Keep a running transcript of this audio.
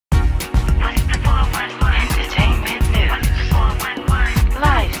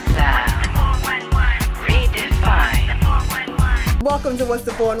what's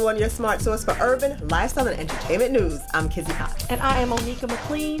the 4-in-1, your smart source for urban, lifestyle, and entertainment news. I'm Kizzy Cox. And I am Onika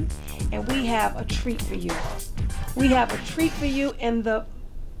McLean, and we have a treat for you. We have a treat for you in the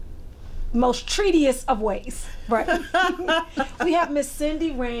most treatiest of ways. Right. We have Miss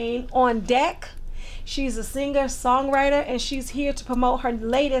Cindy Rainne on deck. She's a singer-songwriter, and she's here to promote her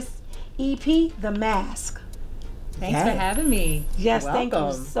latest EP, The Mask. Thanks for having me. Yes, thank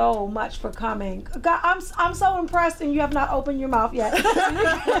you so much for coming. God, I'm so impressed, and you have not opened your mouth yet.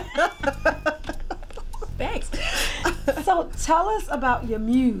 Thanks. So tell us about your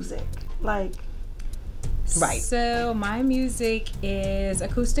music. Right. So my music is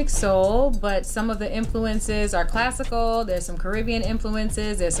acoustic soul, but some of the influences are classical. There's some Caribbean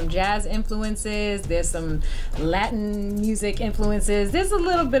influences. There's some jazz influences. There's some Latin music influences. There's a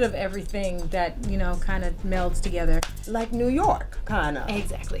little bit of everything that, you know, kind of melds together. Like New York, kind of.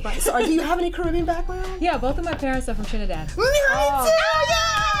 Exactly. Right. So do you have any Caribbean background? Yeah, both of my parents are from Trinidad. Me too!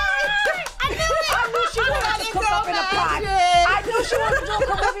 I knew she wanted to cook up in a pot. I knew she wanted to do a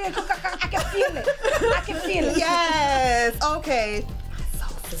Caribbean cook. I can feel it. I can feel it. Yes. Okay.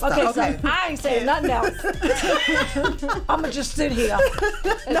 Okay, so I ain't saying nothing else. I'ma just sit here.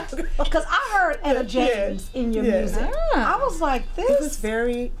 Because I heard Etta James in your music. I was like, this. It was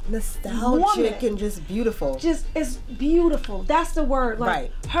very nostalgic and just beautiful. It's beautiful. That's the word.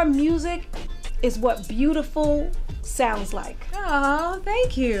 Like, her music is what beautiful sounds like. Oh,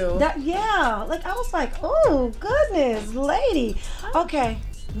 thank you. Like I was like, oh goodness, lady. Okay.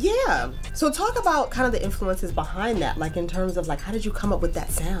 Yeah. So talk about kind of the influences behind that, like in terms of like how did you come up with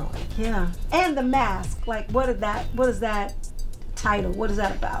that sound? Yeah. And The Mask. Like what is that title? What is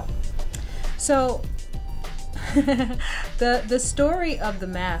that about? So the story of The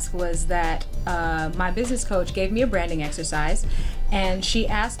Mask was that my business coach gave me a branding exercise, and she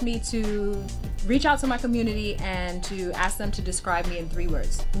asked me to reach out to my community and to ask them to describe me in 3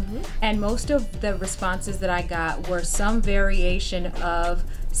 words. And most of the responses that I got were some variation of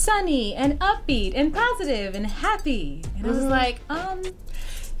sunny and upbeat and positive and happy. And I was like,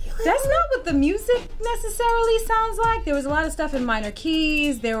 that's not what the music necessarily sounds like. There was a lot of stuff in minor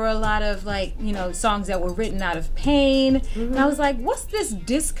keys. There were a lot of, like, you know, songs that were written out of pain. And I was like, what's this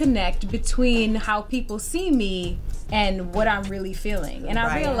disconnect between how people see me and what I'm really feeling? And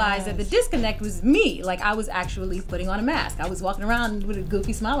I realized that the disconnect was me. Like, I was actually putting on a mask. I was walking around with a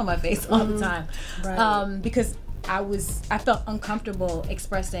goofy smile on my face all the time. Because I felt uncomfortable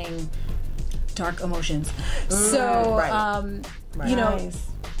expressing dark emotions. So, you know,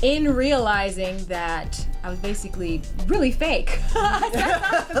 in realizing that I was basically really fake, I sat down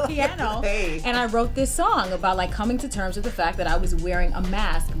at the piano and I wrote this song about like coming to terms with the fact that I was wearing a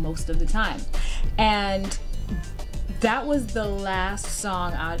mask most of the time. And that was the last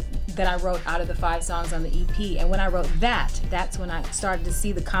song that I wrote out of the 5 songs on the EP. And when I wrote that's when I started to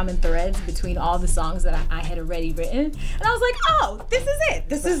see the common threads between all the songs that I had already written. And I was like, oh, this is it.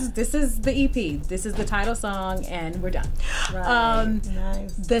 This is the EP. This is the title song, and we're done.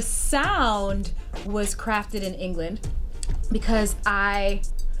 Nice. The sound was crafted in England because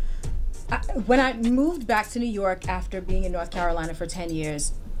when I moved back to New York after being in North Carolina for 10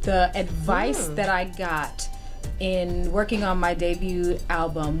 years, the advice that I got in working on my debut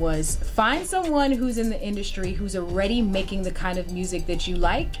album was find someone who's in the industry who's already making the kind of music that you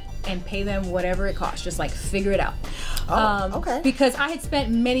like and pay them whatever it costs. Just like figure it out. Because I had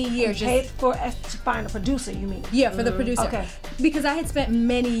spent many years to find a producer, you mean? Yeah, for the producer. Okay. Because I had spent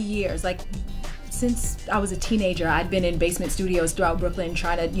many years, like since I was a teenager, I'd been in basement studios throughout Brooklyn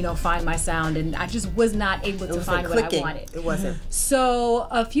trying to, you know, find my sound, and I just was not able to find what I wanted. It wasn't. So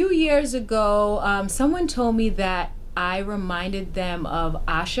a few years ago, someone told me that I reminded them of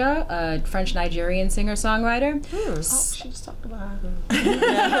Asha, a French-Nigerian singer-songwriter. Oh, she just talked about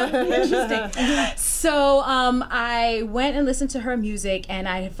her. Interesting. So I went and listened to her music, and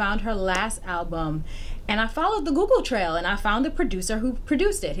I had found her last album, and I followed the Google trail, and I found the producer who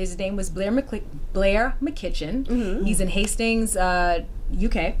produced it. His name was Blair McKitchen. He's in Hastings,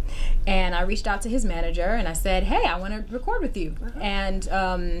 UK. And I reached out to his manager, and I said, hey, I want to record with you.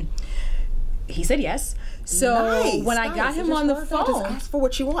 And he said yes. So when I got him on the phone, just ask for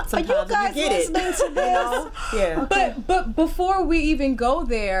what you want. Sometimes are you guys listening to this? Yeah. But before we even go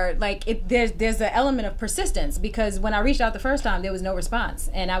there, like there's an element of persistence, because when I reached out the first time, there was no response,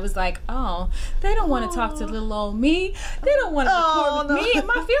 and I was like, oh, they don't want to talk to little old me. They don't want to record with me. And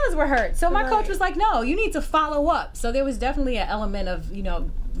my feelings were hurt. So my coach was like, no, you need to follow up. So there was definitely an element of, you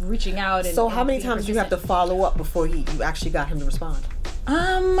know, reaching out. And, so how many times do you have to follow up before you actually got him to respond?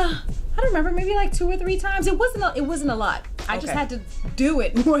 I don't remember, maybe like 2 or 3 times. It wasn't a lot. I just had to do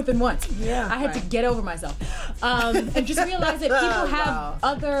it more than once. Yeah, I had to get over myself. And just realize that people have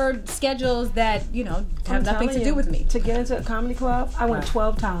other schedules that, you know, have nothing to do with me. To get into a comedy club, I went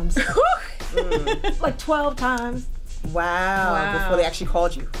 12 times. Like 12 times. Wow. Before they actually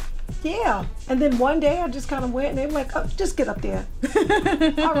called you. Yeah. And then one day I just kind of went and they were like, oh, just get up there.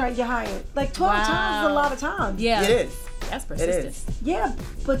 All right, you're hired. Like 12 times is a lot of times. Yeah. It is. That's persistent. It is. Yeah,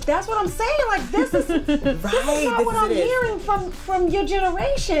 but that's what I'm saying. Like, this is not what I'm hearing from your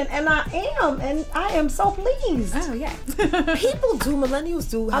generation. And I am so pleased. Oh, yeah. People do, millennials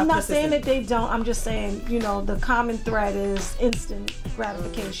do have I'm not persistence. saying that they don't. I'm just saying, you know, the common thread is instant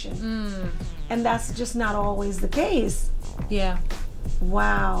gratification. And that's just not always the case. Yeah.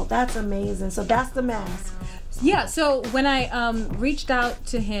 Wow, that's amazing. So that's the mask. Yeah, so when I reached out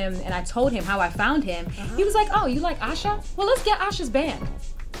to him and I told him how I found him, he was like, oh, you like Asha? Well, let's get Asha's band.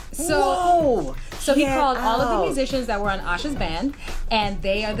 So he called all of the musicians that were on Asha's band, and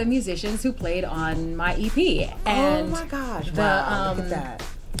they are the musicians who played on my EP. And oh my gosh, the, wow, look at that.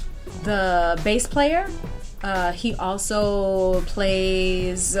 The bass player, he also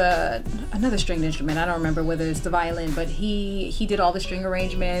plays another stringed instrument. I don't remember whether it's the violin, but he did all the string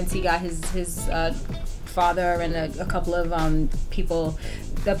arrangements. He got his father and a couple of people,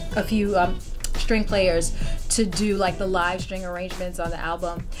 a few string players to do like the live string arrangements on the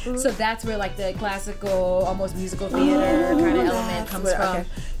album. So that's where like the classical, almost musical theater kind of element comes from. Okay.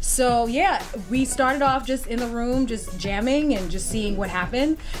 So yeah, we started off just in the room, just jamming and just seeing what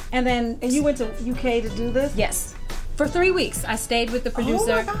happened. And then... And you went to UK to do this? Yes. For 3 weeks. I stayed with the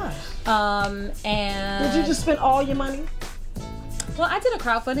producer. Oh my gosh. And... Did you just spend all your money? Well, I did a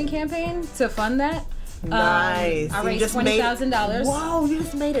crowdfunding campaign to fund that. Nice. I raised $20,000. Whoa, you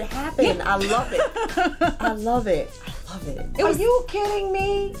just made it happen. I love it. I love it. I love it. Are you kidding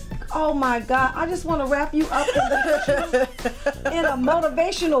me? Oh my God. I just want to wrap you up in a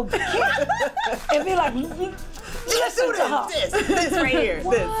motivational kit and be like, listen to her. This right here.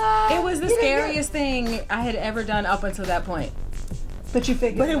 This. It was the scariest thing I had ever done up until that point. But you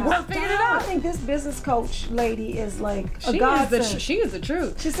figured it out. But it worked out. I think this business coach lady is like a She godsend. is the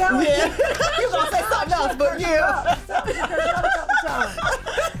truth. She sounds like You was gonna say something else, but yeah.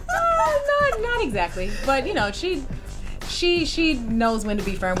 Not exactly. But you know, she knows when to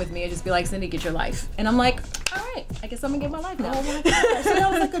be firm with me and just be like, Cindy, get your life. And I'm like, all right, I guess I'm gonna get my life now. Oh my God. So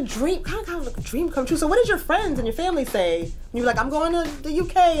that was like a dream, kind of like a dream come true. So what did your friends and your family say? You were like, I'm going to the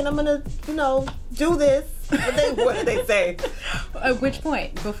UK and I'm gonna, you know, do this. What did they say? At which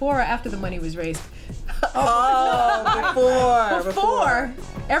point? Before or after the money was raised? Before.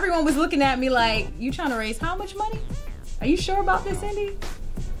 Everyone was looking at me like, you trying to raise how much money? Are you sure about this, Cindy?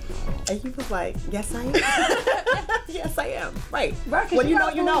 And he was like, yes, I am. Yes, I am. Right. Well, you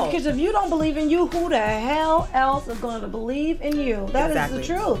know. Because if you don't believe in you, who the hell else is going to believe in you? That is the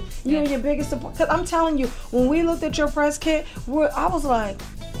truth. You and your biggest support. Because I'm telling you, when we looked at your press kit, I was like,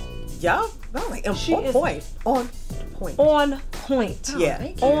 yeah. No, like on point. On point. On point.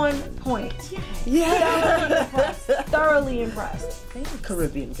 Yeah. On point. Yeah. Thoroughly impressed.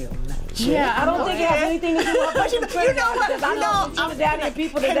 Caribbean girl. Yeah, I don't think it has anything to do with But you know what? Because I know Trinidadian and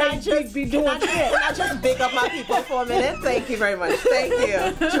people that they be doing shit. Can I just big up my people for a minute? Thank you very much. Thank you.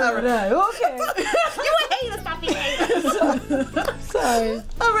 Okay. You a hater. Stop being a hater. Sorry.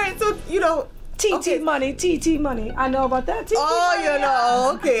 All right, so, you know. TT money. I know about that. TT money. You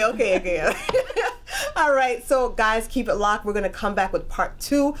know. Okay. All right, so guys, keep it locked. We're going to come back with part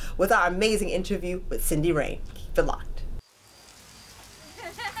 2 with our amazing interview with Cindy Rainne. Keep it locked.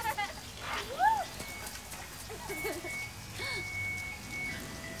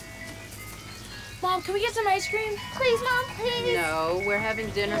 Mom, can we get some ice cream? Please, Mom, please. No, we're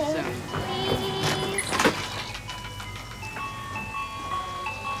having dinner soon. Please.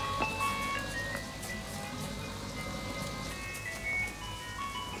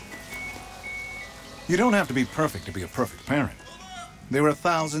 You don't have to be perfect to be a perfect parent. There are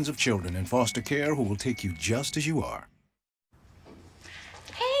thousands of children in foster care who will take you just as you are.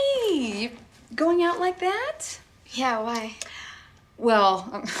 Hey, you going out like that? Yeah, why?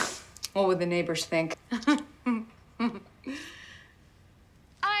 Well, what would the neighbors think? I see you!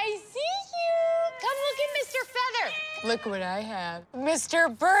 Come look at Mr. Feather. Look what I have.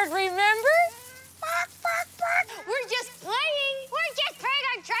 Mr. Bird, remember? Bark, bark, bark. We're just playing. We're just playing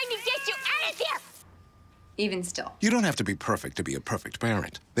on trying to get you out of here. Even still. You don't have to be perfect to be a perfect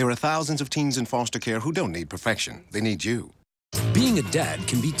parent. There are thousands of teens in foster care who don't need perfection. They need you. Being a dad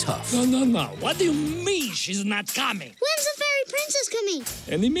can be tough. No. What do you mean she's not coming? When's the fairy princess coming?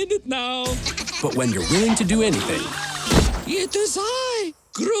 Any minute now. But when you're willing to do anything, It is I,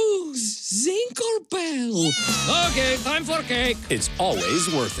 Groot. Oh, Zinkerbell. Okay, time for cake. It's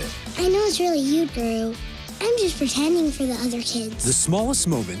always worth it. I know it's really you, Drew. I'm just pretending for the other kids. The smallest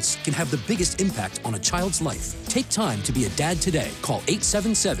moments can have the biggest impact on a child's life. Take time to be a dad today. Call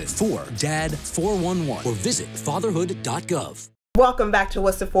 877-4DAD-411 or visit fatherhood.gov. Welcome back to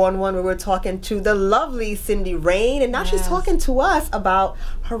What's the 411, where we're talking to the lovely Cindy Rainne, and now she's talking to us about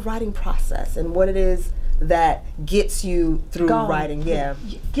her writing process and what it is that gets you through writing. Yeah,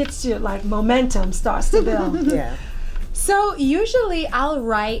 gets you like momentum starts to build. Yeah. So usually I'll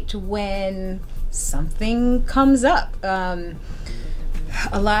write when something comes up.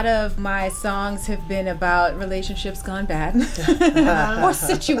 A lot of my songs have been about relationships gone bad or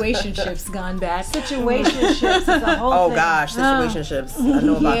situationships gone bad. Situationships is a whole thing. Gosh, situationships. I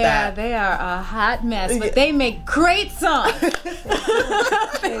know about that. Yeah, they are a hot mess, but they make great songs.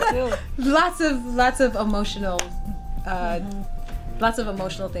 They do. Lots of emotional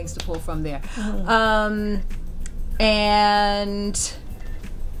things to pull from there. And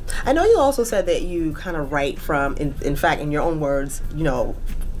I know you also said that you kind of write from, in fact, in your own words, you know,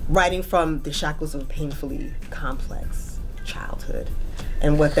 writing from the shackles of a painfully complex childhood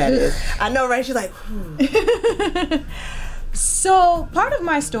and what that is. I know, right? She's like, So part of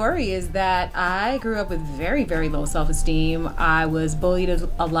my story is that I grew up with very, very low self-esteem. I was bullied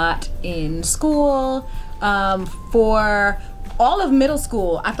a lot in school. For all of middle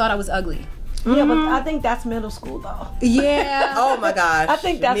school, I thought I was ugly. Yeah, but I think that's middle school though. Yeah. Oh my gosh. I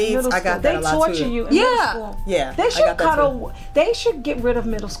think that's middle school. I got They that a lot torture too. you in middle school. Yeah. They should they should get rid of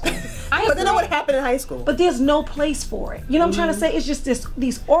middle school. But then what happened in high school? But there's no place for it. You know what I'm trying to say? It's just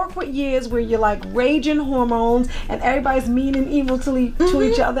these awkward years where you're like raging hormones and everybody's mean and evil to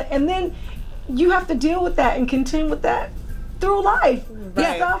each other, and then you have to deal with that and contend with that through life.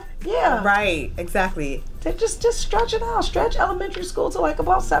 Right. Stuff. Yeah. Right. Exactly. They just stretch it out. Stretch elementary school to like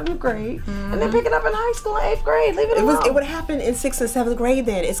about 7th grade, and then pick it up in high school in 8th grade. Leave it alone. It would happen in 6th and 7th grade.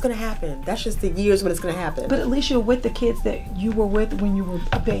 Then it's gonna happen. That's just the years when it's gonna happen. But at least you're with the kids that you were with when you were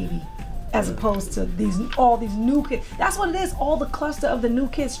a baby, as opposed to all these new kids. That's what it is. All the cluster of the new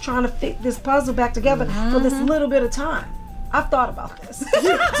kids trying to fit this puzzle back together for this little bit of time. I've thought about this. In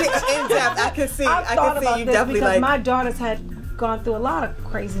depth, I can see. I've thought about you this definitely because like. my daughters had gone through a lot of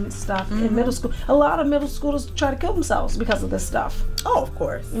crazy stuff in middle school. A lot of middle schoolers try to kill themselves because of this stuff. Oh, of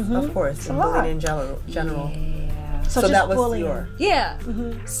course, of course. And bullying in general. Yeah. So that was your. Yeah.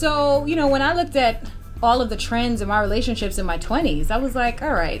 So when I looked at all of the trends in my relationships in my 20s, I was like,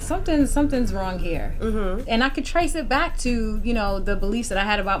 all right, something's wrong here. And I could trace it back to the beliefs that I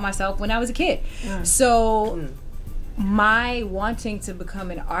had about myself when I was a kid. So my wanting to become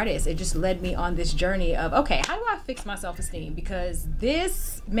an artist, it just led me on this journey of, okay, how do I fix my self-esteem? Because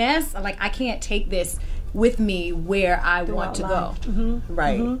this mess, like, I can't take this with me where I want to go.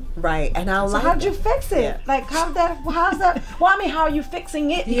 Right. And So how'd you fix it? Like, how's that? Well, I mean, how are you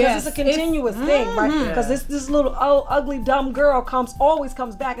fixing it? Because it's a continuous thing, right? Because this little ugly dumb girl always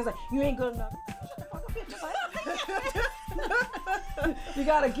comes back and says, you ain't good enough. You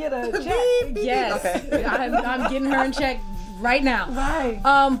gotta get a check. Yes. Okay. I'm getting her in check right now. Right.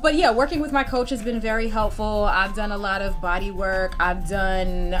 But yeah, working with my coach has been very helpful. I've done a lot of body work. I've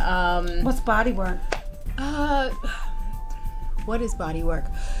done What's body work? What is body work?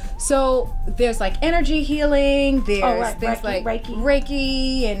 So there's like energy healing, there's things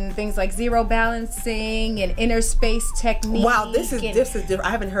Reiki and things like zero balancing and inner space technique. Wow, this is different.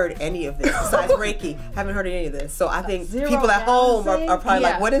 I haven't heard any of this besides Reiki. I haven't heard any of this. So I think people at home are probably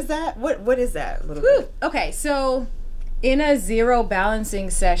like, what is that? What is that? A little bit. Okay, so in a zero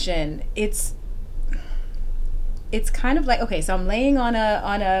balancing session, it's kind of like, okay, so I'm laying on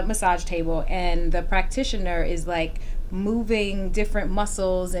a massage table and the practitioner is like moving different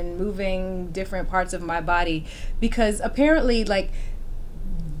muscles and moving different parts of my body, because apparently like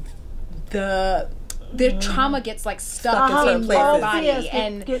the trauma gets like stuck in your body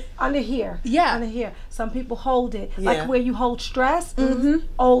and get under here. Yeah, under here. Some people hold it like where you hold stress.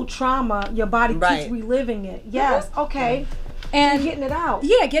 Old trauma, your body keeps reliving it. Yes. Okay. And getting it out.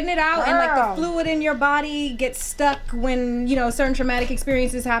 Yeah, getting it out. And like the fluid in your body gets stuck when, certain traumatic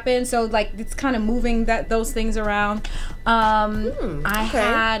experiences happen. So like it's kind of moving those things around. I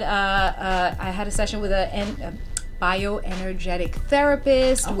had a session with a bioenergetic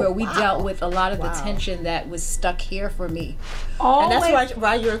therapist where we dealt with a lot of the tension that was stuck here for me. And that's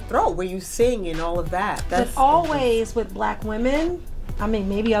why your throat, where you sing and all of that. But always with Black women, I mean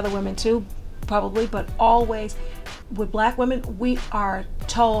maybe other women too, probably, but always with Black women, we are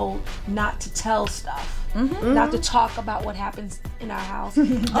told not to tell stuff. not to talk about what happens in our house.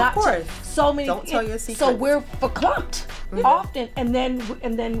 Of course. So many. Don't tell your secrets. So we're verklempt often, and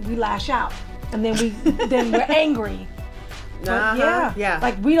then we lash out, and then we're angry. But yeah.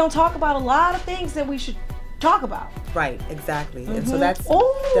 Like we don't talk about a lot of things that we should talk about. Right, exactly. And so that's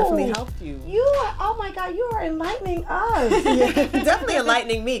definitely helped you. Oh my God, you are enlightening us. Definitely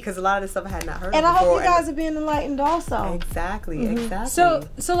enlightening me, because a lot of this stuff I had not heard and before. I hope you guys are being enlightened also. Exactly. So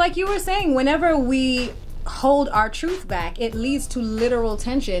like you were saying, whenever we hold our truth back, it leads to literal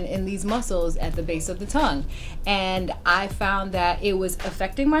tension in these muscles at the base of the tongue. And I found that it was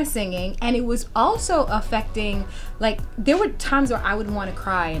affecting my singing, and it was also affecting, like, there were times where I would want to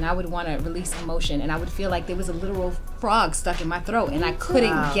cry and I would want to release emotion, and I would feel like there was a literal frog stuck in my throat and I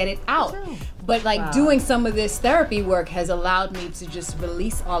couldn't get it out. But like doing some of this therapy work has allowed me to just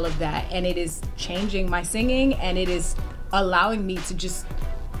release all of that, and it is changing my singing, and it is allowing me to just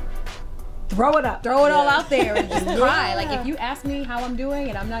throw it all out there and just cry. Like, if you ask me how I'm doing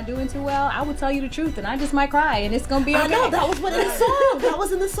and I'm not doing too well, I will tell you the truth, and I just might cry, and it's gonna be okay. I know, that was what in the song. That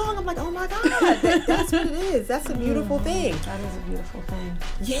was in the song. I'm like, oh my God, that's what it is. That's a beautiful thing. That is a beautiful thing.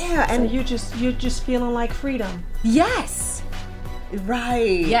 Yeah, and so you're just feeling like freedom. Yes.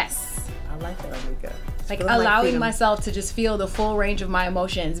 Right. Yes. I like that, Onika. Like allowing myself to just feel the full range of my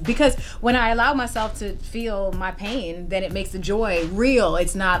emotions, because when I allow myself to feel my pain, then it makes the joy real.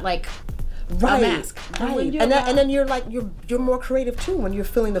 It's not like a mask. Right. And then you're like you're more creative too when you're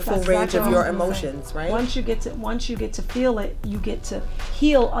feeling the full range of your emotions, right? Once you get to feel it, you get to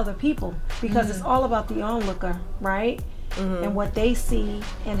heal other people, because it's all about the onlooker, right? And what they see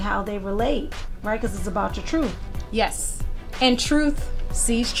and how they relate, right? Because it's about your truth. Yes. And truth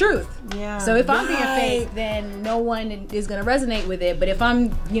sees truth. Yeah. So if I'm being fake, then no one is going to resonate with it. But if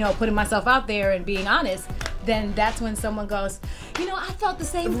I'm, putting myself out there and being honest, then that's when someone goes, I felt the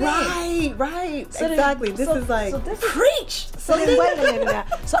same thing. Right. So exactly. Preach. So then wait a minute now.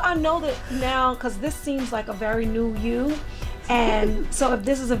 So I know that now, because this seems like a very new you. And so if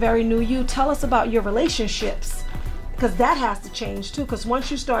this is a very new you, tell us about your relationships. Because that has to change too. Because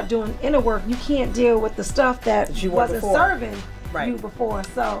once you start doing inner work, you can't deal with the stuff that you wasn't serving you before.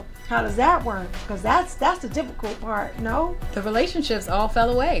 So how does that work? Because that's the difficult part. No, the relationships all fell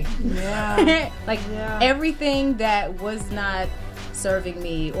away. Yeah. Everything that was not serving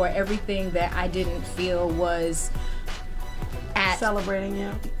me, or everything that I didn't feel was at celebrating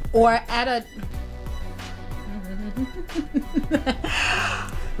you, or at a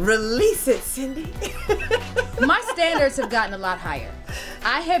release it, Cindy. My standards have gotten a lot higher.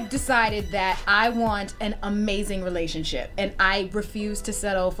 I have decided that I want an amazing relationship, and I refuse to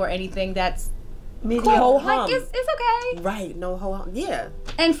settle for anything that's mediocre. Like, it's okay. Right, no ho-hum. Yeah.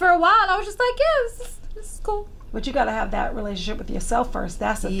 And for a while, I was just like, yeah, this is cool. But you got to have that relationship with yourself first.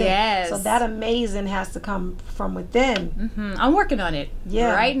 That's the thing. Yes. So that amazing has to come from within. I'm working on it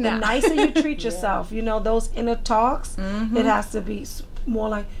right now. The nicer you treat yourself, those inner talks, it has to be more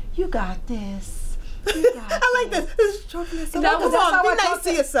like, you got this. I like this. Come on, be nice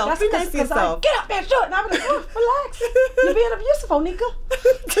to yourself. Be nice to yourself. Get up there, short. And I'm like, relax. You're being abusive, Onika.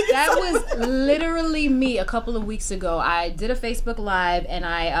 That was literally me a couple of weeks ago. I did a Facebook Live, and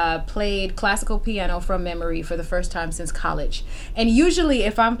I played classical piano from memory for the first time since college. And usually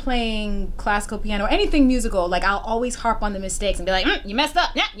if I'm playing classical piano or anything musical, like, I'll always harp on the mistakes and be like, you messed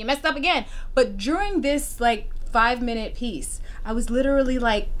up. Yeah, you messed up again. But during this 5-minute piece, I was literally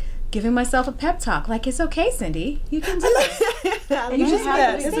giving myself a pep talk, like, it's okay, Cindy, you can do it. And you just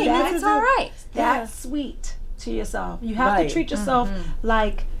have to say it's all right. That's sweet to yourself. You have to treat yourself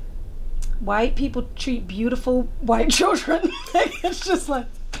like white people treat beautiful white children. It's just like,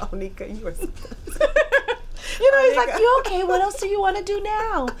 Onika, you are. He's like, you okay? What else do you want to do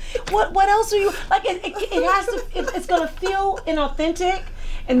now? What else do you like? It has to. It's gonna feel inauthentic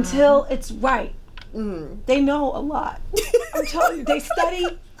until it's right. They know a lot. I'm telling you, they study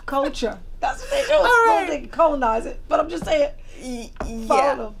culture. That's what they do. All right. They can colonize it. But I'm just saying,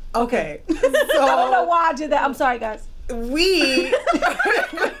 follow them. Okay. So, I don't know why I did that. I'm sorry, guys. We're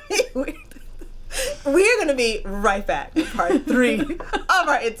going to be right back with part 3 of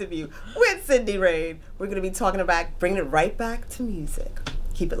our interview with Cindy Rainne. We're going to be talking about bringing it right back to music.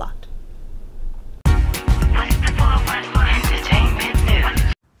 Keep it locked. What's the 411 entertainment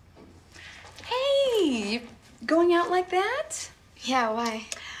news? Hey, you going out like that? Yeah, why?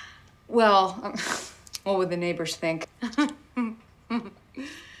 Well, what would the neighbors think? I see you!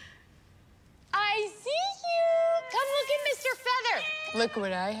 Come look at Mr. Feather! Look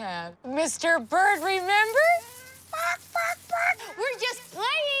what I have. Mr. Bird, remember? Bark, bark, bark! We're just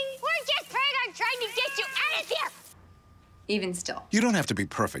playing! We're just playing on trying to get you out of here! even still. You don't have to be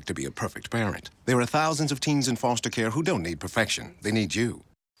perfect to be a perfect parent. There are thousands of teens in foster care who don't need perfection. They need you.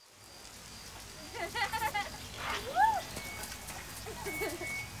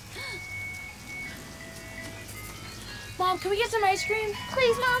 Mom, can we get some ice cream?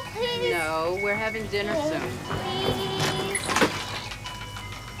 Please, Mom, please. No, we're having dinner soon. Please.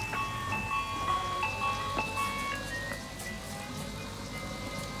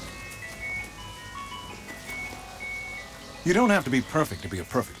 You don't have to be perfect to be a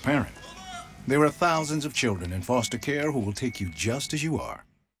perfect parent. There are thousands of children in foster care who will take you just as you are.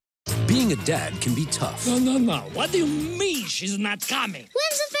 Being a dad can be tough. No. What do you mean she's not coming?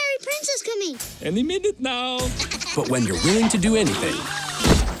 When's the fairy princess coming? Any minute now. But when you're willing to do anything,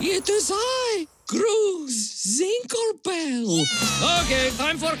 It is I, Cruz Zinkerbell. Okay,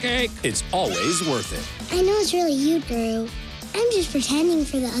 time for cake. it's always worth it. I know it's really you, Drew. I'm just pretending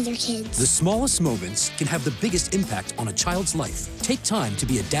for the other kids. The smallest moments can have the biggest impact on a child's life. Take time to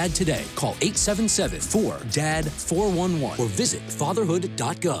be a dad today. Call 877-4DAD-411 or visit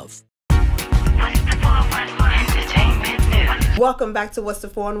fatherhood.gov. Welcome back to What's the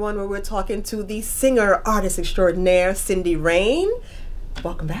 411, where we're talking to the singer, artist extraordinaire, Cindy Rainne.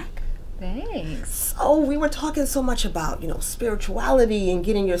 Welcome back. Thanks. So we were talking so much about, spirituality and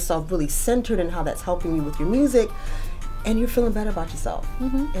getting yourself really centered and how that's helping you with your music. And you're feeling better about yourself.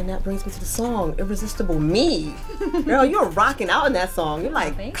 And that brings me to the song, Irresistible Me. Girl, you're rocking out in that song. You're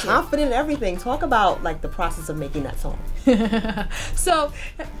like confident in everything. Talk about like the process of making that song. So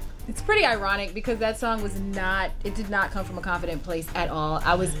it's pretty ironic because that song did not come from a confident place at all.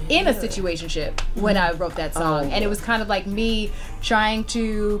 I was in a situationship when I wrote that song, and it was kind of like me trying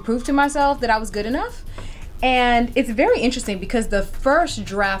to prove to myself that I was good enough. And it's very interesting because the first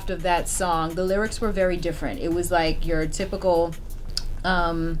draft of that song, the lyrics were very different. It was like your typical,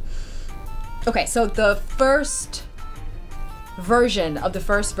 okay, so the first version of the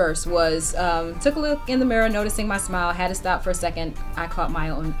first verse was, took a look in the mirror, noticing my smile, had to stop for a second, I caught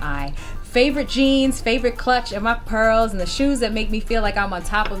my own eye. Favorite jeans, favorite clutch, and my pearls, and the shoes that make me feel like I'm on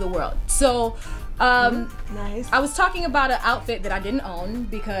top of the world. So, nice. I was talking about an outfit that I didn't own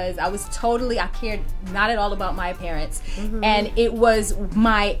because I cared not at all about my appearance. And it was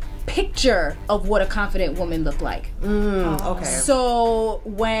my picture of what a confident woman looked like. Okay. So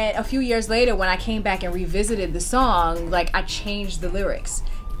when a few years later, when I came back and revisited the song, like I changed the lyrics.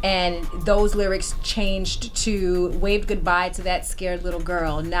 And those lyrics changed to waved goodbye to that scared little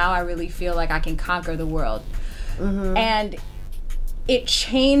girl. Now I really feel like I can conquer the world. And it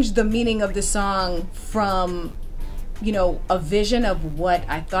changed the meaning of the song from, a vision of what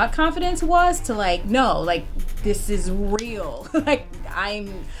I thought confidence was to like, no, like this is real. Like I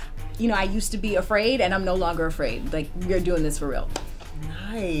used to be afraid and I'm no longer afraid. Like we're doing this for real.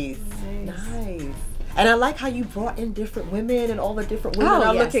 Nice. And I like how you brought in different women and all the different women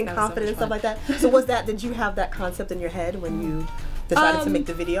are looking confident and stuff like that. So did you have that concept in your head when you decided to make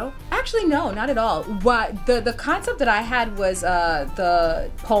the video? Actually, no, not at all. What the concept that I had was the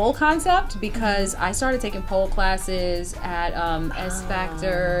pole concept, because I started taking pole classes at S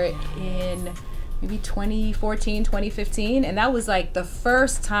Factor in maybe 2014, 2015, and that was like the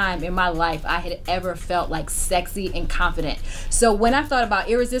first time in my life I had ever felt like sexy and confident. So when I thought about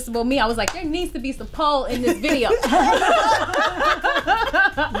Irresistible Me, I was like, there needs to be some pole in this video.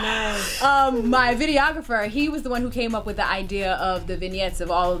 My videographer, he was the one who came up with the idea of the vignettes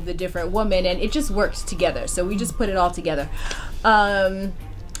of all of the different women, and it just worked together. So we just put it all together. And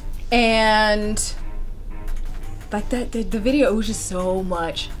like the video, it was just so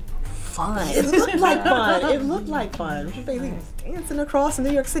much fun. It looked like fun. She's basically dancing across New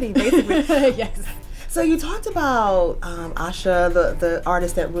York City, basically. Yes. So you talked about Asha, the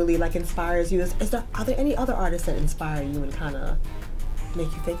artist that really like inspires you. Are there any other artists that inspire you and kind of make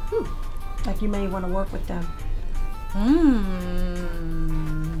you think, like you may want to work with them?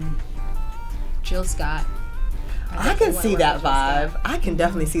 Jill Scott. I can see that vibe. I can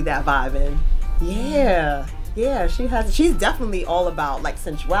definitely see that vibe in. Yeah, she's definitely all about like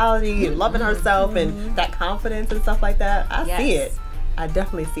sensuality and loving herself and that confidence and stuff like that. I see it. I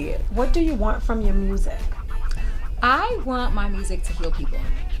definitely see it. What do you want from your music? I want my music to heal people.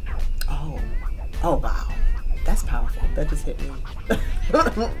 Oh wow. That's powerful. That just hit me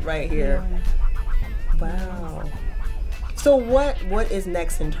right here. Wow. So what is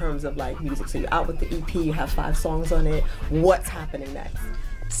next in terms of like music? So you're out with the EP, you have 5 songs on it. What's happening next?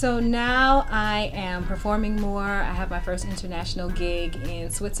 So now I am performing more. I have my first international gig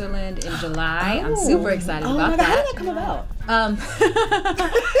in Switzerland in July. I'm super excited about that. How did that come about?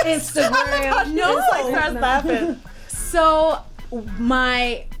 Instagram. No, starts laughing. So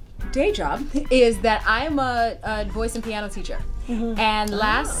day job is that I'm a voice and piano teacher. And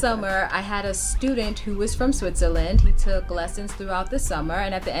last summer, I had a student who was from Switzerland. He took lessons throughout the summer,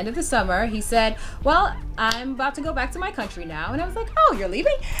 and at the end of the summer, he said, well, I'm about to go back to my country now. And I was like, oh, you're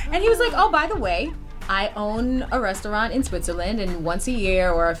leaving? And he was like, oh, by the way, I own a restaurant in Switzerland, and once a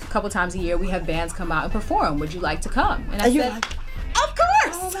year or a couple times a year, we have bands come out and perform. Would you like to come? And I said, of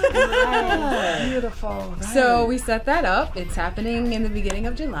course! Oh, beautiful. Right. So we set that up. It's happening in the beginning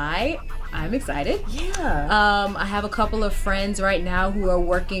of July. I'm excited. Yeah. I have a couple of friends right now who are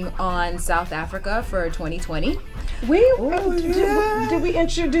working on South Africa for 2020. Did we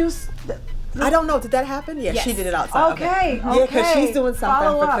introduce... I don't know. Did that happen? Yeah, yes. She did it outside. Okay. Yeah, because she's doing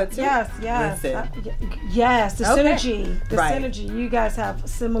South Africa too. Yes. Yes, the synergy. The Right. synergy. You guys have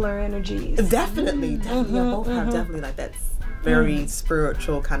similar energies. Definitely. Definitely. You both have definitely like that very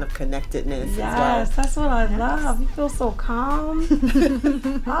spiritual kind of connectedness. Yes, that's what I love. You feel so calm.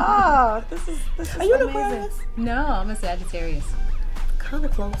 Oh, this is Are you an amazing. Aquarius? No, I'm a Sagittarius. Kind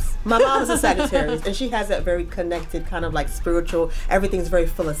of close. My mom is a Sagittarius, and she has that very connected kind of like spiritual. Everything's very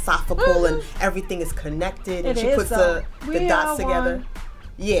philosophical, and everything is connected, and It she is, puts though. the We dots are together. one.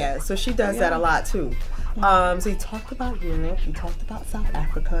 Yeah, so she does that a lot too. So you talked about Europe, you talked about South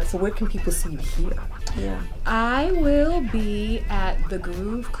Africa. So where can people see you here? Yeah. I will be at the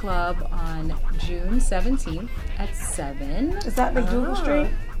Groove Club on June 17th at 7. Is that the Google Street?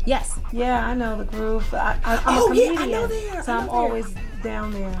 Yes. Yeah, I know the Groove. I'm Oh, a yeah, comedian, I know there. so I I'm know there. always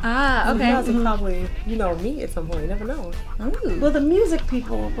down there. Ah, You guys okay. will probably, meet at some point. You never know. Ooh. Well, the music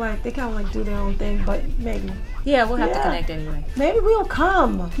people, like, they kind of like do their own thing, but maybe. Yeah, we'll have to Yeah. connect anyway. Maybe we'll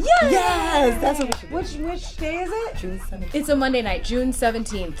come. Yes, that's what we should do. Which day is it? June 7th. It's a Monday night, June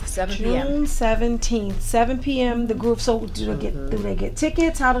 17th, 7 p.m. June 17th, 7 p.m. The Groove. So do they get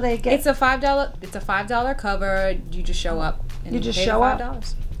tickets? How do they get? It's a $5 cover. You just show up. And You just pay show the up?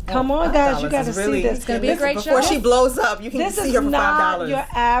 $5. Come on, guys, you $5 got to is see really- this. It's gonna be a great Before show. she blows up, you can This see is her for not $5. your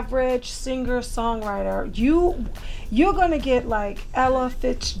average singer-songwriter. You're gonna get like Ella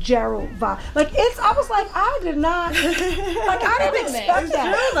Fitzgerald vibe. Like I was like, I did not, like I didn't expect It's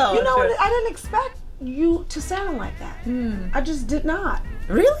that. true, though. You know, It's true. I didn't expect you to sound like that. I just did not.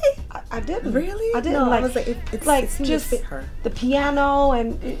 Really? I didn't. Really? I didn't. No, I like was like, it seemed to just fit her. the piano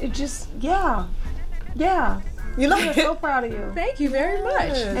and it just yeah. You like I'm it? so proud of you. Thank you very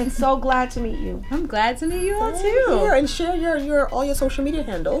much. And so glad to meet you. I'm glad to meet you all Here, too. and share your all your social media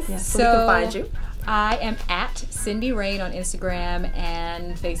handles so we So can find you. I am at Cindy Rainne on Instagram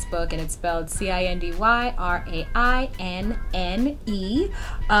and Facebook, and it's spelled CindyRainne.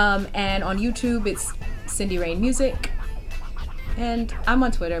 And on YouTube, it's Cindy Rainne Music. And I'm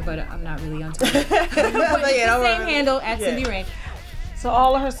on Twitter, but I'm not really on Twitter. But it's the same handle at Cindy Rainne. So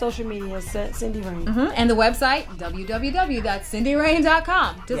all of her social media is Cindy Rainne. And the website,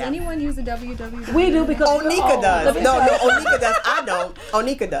 www.cindyrainne.com. Does anyone use the www? We do because Onika does. No, Onika does. I don't.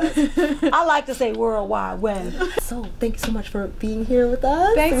 Onika does. I like to say Worldwide Web. So thank you so much for being here with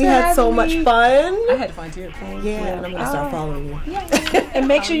us. Thanks we for had so having much me. fun. I had fun too. Yeah, and I'm gonna start following you. And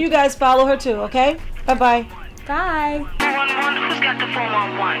make sure you guys follow her too, okay? Bye-bye. Bye. 411, who's got the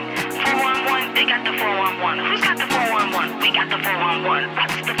 411? 411, they got the 411. Who's got the 411? We got the 411.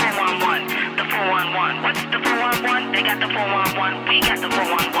 What's the 411? The 411. What's the 411? They got the 411. We got the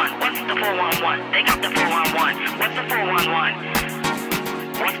 411. What's the 411? They got the 411. What's the 411?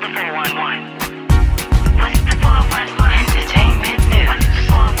 What's the 411?